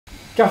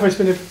Gaffer, it's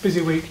been a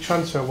busy week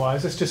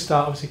transfer-wise. Let's just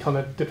start. Obviously,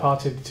 Connor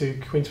departed to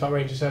Queen's Park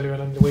Rangers earlier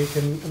on in the week,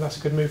 and that's a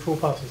good move for all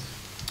parties.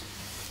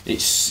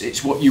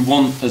 It's what you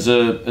want as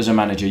a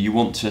manager. You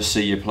want to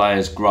see your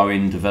players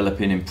growing,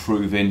 developing,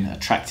 improving,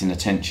 attracting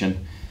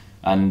attention,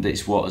 and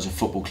it's what as a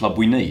football club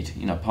we need.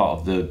 You know, part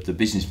of the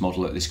business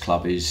model at this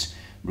club is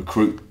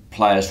recruit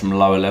players from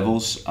lower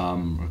levels,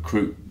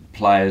 recruit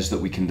players that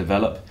we can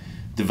develop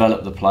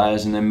the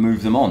players, and then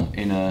move them on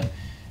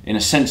in a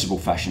sensible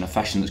fashion, a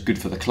fashion that's good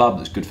for the club,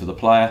 that's good for the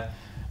player,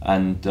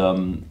 and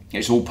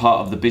it's all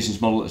part of the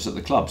business model that's at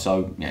the club.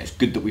 So yeah, it's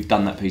good that we've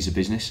done that piece of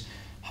business.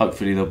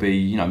 Hopefully there'll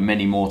be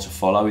many more to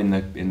follow in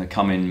the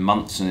coming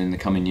months and in the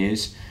coming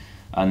years.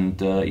 And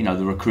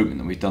the recruitment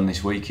that we've done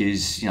this week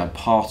is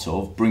part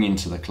of bringing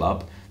to the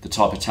club the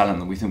type of talent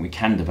that we think we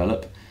can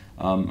develop,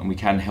 and we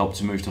can help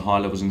to move to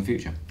higher levels in the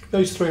future.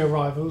 Those three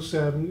arrivals,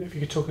 if you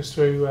could talk us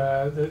through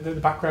the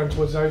background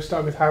towards those,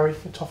 starting with Harry.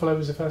 Toffolo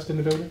was the first in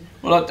the building.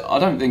 Well, I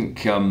don't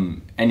think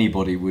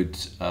anybody would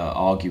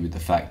argue with the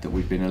fact that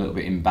we've been a little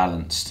bit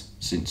imbalanced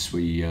since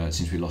we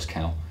lost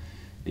Cal.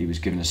 He was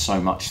giving us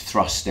so much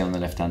thrust down the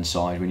left-hand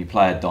side. When you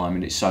play a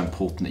diamond, it's so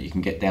important that you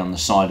can get down the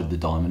side of the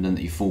diamond and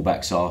that your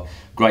fullbacks are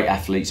great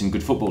athletes and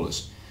good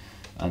footballers.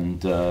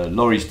 And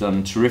Laurie's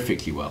done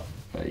terrifically well.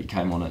 He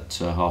came on at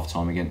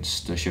half-time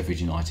against Sheffield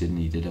United and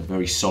he did a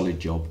very solid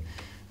job.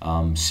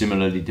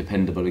 Similarly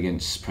dependable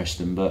against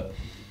Preston, but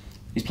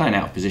he's playing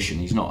out of position.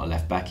 He's not a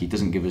left-back. He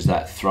doesn't give us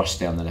that thrust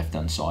down the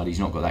left-hand side. He's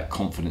not got that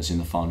confidence in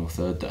the final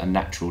third that a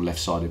natural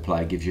left-sided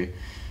player gives you.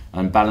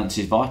 And balance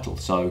is vital.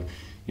 So,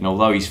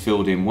 although he's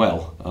filled in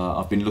well,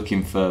 I've been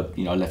looking for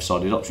a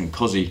left-sided option.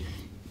 Cozzy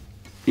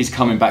is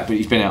coming back, but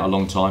he's been out a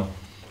long time.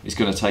 It's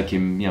going to take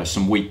him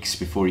some weeks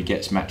before he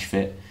gets match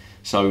fit,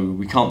 so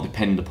we can't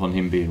depend upon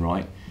him being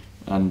right.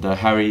 And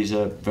Harry is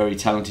a very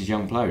talented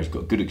young player. He's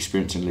got good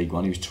experience in League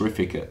One. He was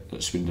terrific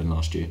at Swindon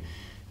last year.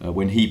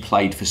 When he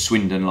played for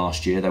Swindon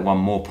last year, they won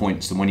more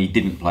points than when he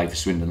didn't play for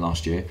Swindon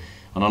last year.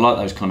 And I like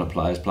those kind of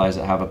players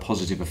that have a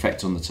positive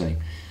effect on the team.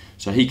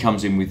 So he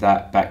comes in with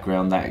that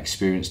background, that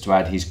experience to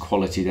add his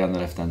quality down the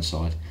left-hand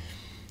side.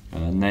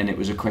 And then it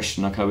was a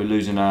question, okay, we're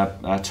losing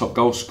our top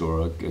goal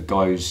scorer, a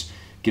guy who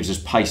gives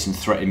us pace and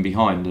threat in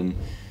behind. And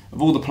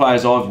of all the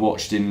players I've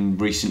watched in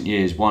recent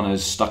years, one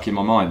has stuck in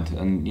my mind.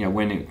 And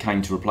when it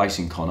came to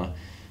replacing Connor,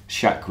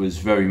 Shaq was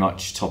very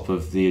much top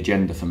of the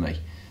agenda for me.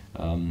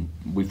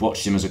 We've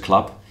watched him as a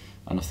club,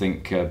 and I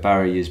think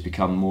Barry has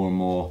become more and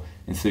more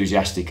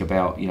enthusiastic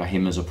about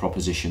him as a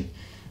proposition.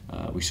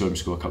 We saw him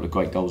score a couple of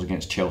great goals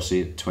against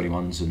Chelsea at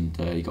 21s, and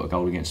he got a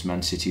goal against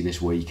Man City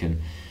this week.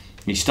 And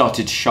he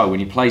started to show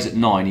when he plays at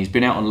 9. He's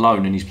been out on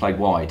loan and he's played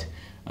wide,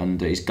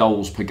 and his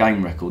goals per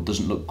game record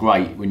doesn't look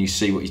great when you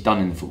see what he's done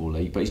in the Football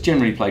League. But he's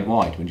generally played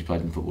wide when he's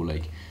played in the Football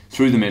League.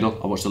 Through the middle,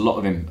 I watched a lot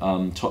of him.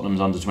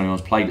 Tottenham's under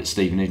 21s played at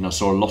Stevenage, and I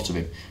saw a lot of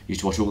him. I used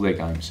to watch all their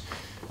games,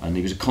 and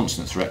he was a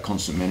constant threat,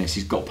 constant menace.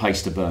 He's got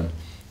pace to burn,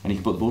 and he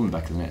can put the ball in the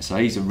back of the net. So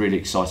he's a really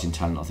exciting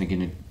talent. I think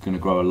he's going to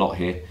grow a lot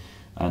here.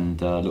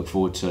 And look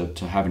forward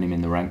to having him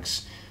in the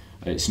ranks.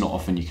 It's not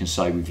often you can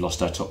say we've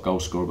lost our top goal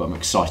scorer, but I'm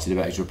excited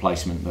about his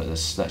replacement, but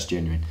that's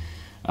genuine.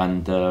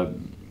 And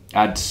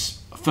I'd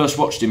first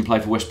watched him play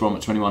for West Brom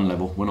at 21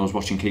 level when I was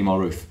watching Kemar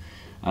Roof,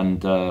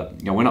 and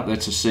I went up there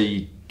to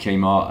see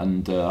Kemar,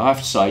 and I have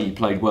to say he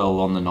played well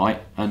on the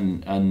night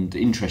and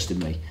interested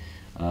me,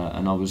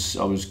 and I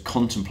was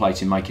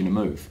contemplating making a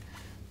move,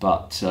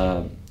 but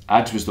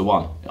Ads was the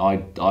one.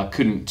 I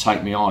couldn't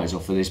take my eyes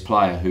off of this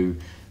player who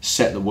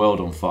set the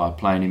world on fire,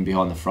 playing in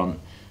behind the front,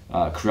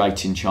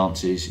 creating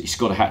chances. He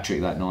scored a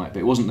hat-trick that night, but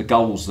it wasn't the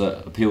goals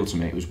that appealed to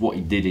me, it was what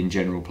he did in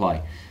general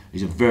play.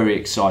 He's a very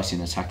exciting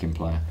attacking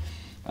player,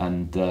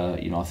 and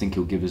I think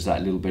he'll give us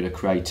that little bit of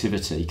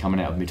creativity coming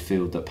out of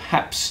midfield that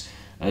perhaps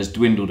has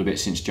dwindled a bit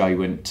since Jay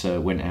went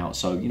out.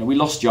 So we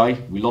lost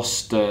Jay, we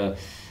lost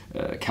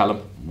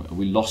Callum,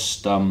 we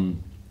lost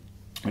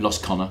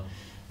Connor.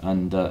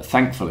 And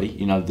thankfully,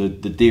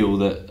 the deal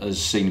that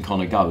has seen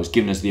Connor go has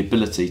given us the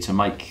ability to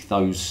make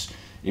those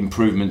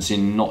improvements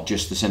in not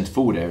just the centre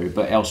forward area,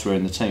 but elsewhere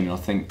in the team. And I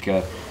think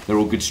they're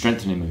all good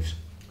strengthening moves.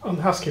 On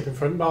the housekeeping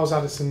front, Miles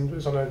Addison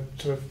was on a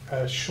sort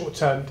of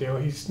short-term deal.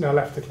 He's now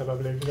left the club, I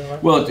believe. Is that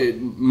right? Well,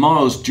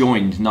 Miles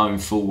joined knowing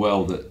full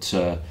well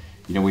that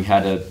we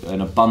had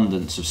an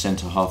abundance of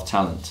centre-half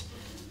talent,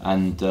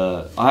 and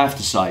I have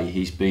to say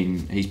he's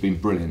been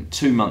brilliant.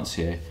 2 months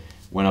here,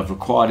 when I've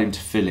required him to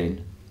fill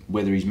in.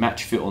 Whether he's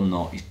match fit or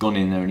not, he's gone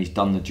in there and he's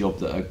done the job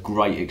that a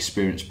great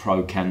experienced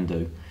pro can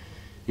do.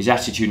 His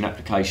attitude and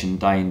application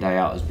day in, day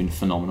out has been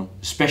phenomenal,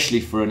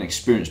 especially for an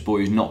experienced boy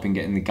who's not been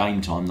getting the game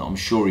time that I'm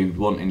sure he would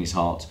want in his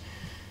heart.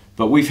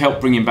 But we've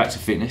helped bring him back to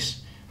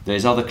fitness.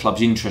 There's other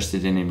clubs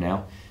interested in him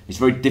now. It's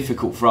very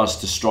difficult for us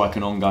to strike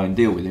an ongoing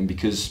deal with him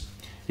because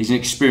he's an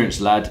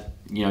experienced lad.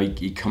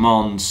 He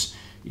commands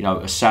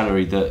a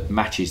salary that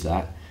matches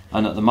that.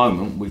 And at the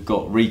moment, we've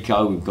got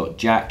Rico, we've got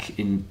Jack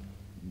in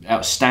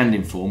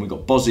outstanding form. We've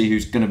got Bozzy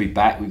who's going to be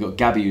back. We've got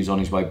Gabby who's on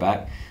his way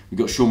back. We've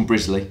got Sean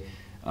Brisley.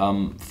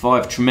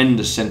 5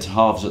 tremendous centre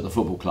halves at the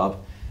football club,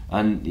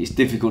 and it's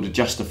difficult to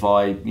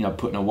justify,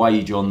 putting a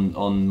wage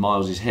on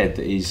Miles's head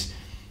that is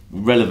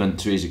relevant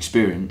to his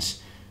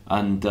experience.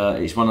 And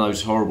it's one of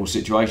those horrible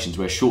situations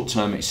where short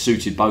term it's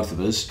suited both of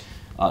us,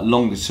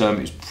 longer term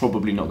it's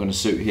probably not going to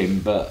suit him,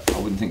 but I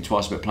wouldn't think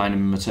twice about playing him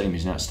in my team.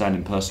 He's an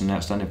outstanding person, an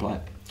outstanding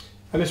player.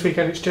 And this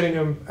weekend it's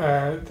Gillingham,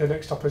 the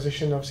next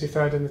opposition, obviously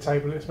third in the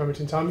table at this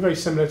moment in time. Very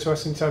similar to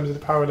us in terms of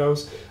the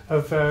parallels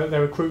of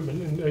their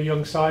recruitment, and a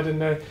young side,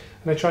 and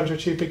they're trying to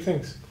achieve big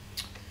things.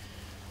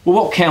 Well,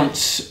 what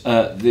counts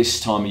this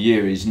time of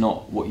year is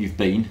not what you've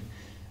been.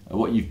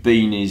 What you've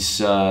been is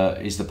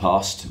the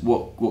past.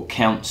 What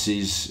counts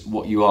is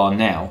what you are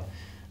now,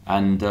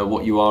 and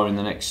what you are in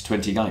the next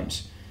 20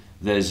 games.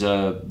 There's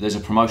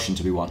a promotion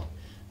to be won.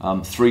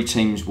 3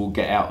 teams will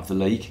get out of the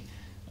league.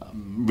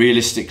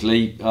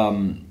 Realistically,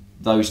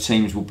 those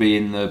teams will be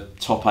in the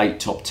top 8,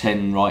 top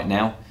 10 right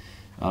now.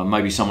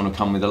 Maybe someone will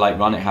come with a late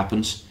run. It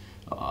happens.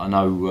 I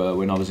know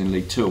when I was in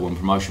League 2, I won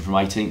promotion from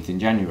 18th in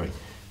January,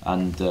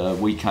 and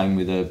we came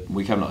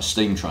like a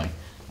steam train,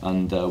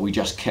 and we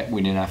just kept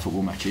winning our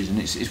football matches. And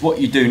it's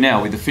what you do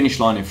now with the finish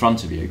line in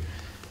front of you.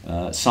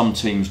 Some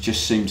teams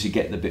just seem to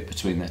get the bit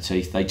between their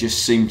teeth. They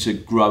just seem to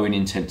grow in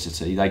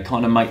intensity. They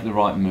kind of make the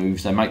right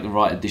moves. They make the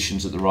right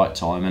additions at the right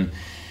time, and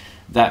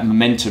that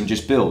momentum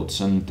just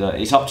builds. And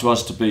it's up to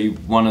us to be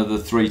one of the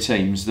 3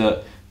 teams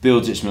that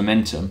builds its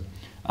momentum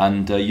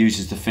and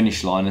uses the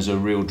finish line as a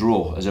real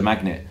draw, as a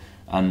magnet.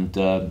 And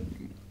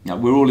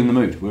we're all in the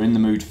mood. We're in the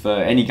mood for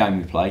any game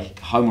we play,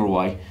 home or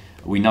away.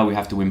 We know we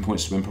have to win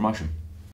points to win promotion.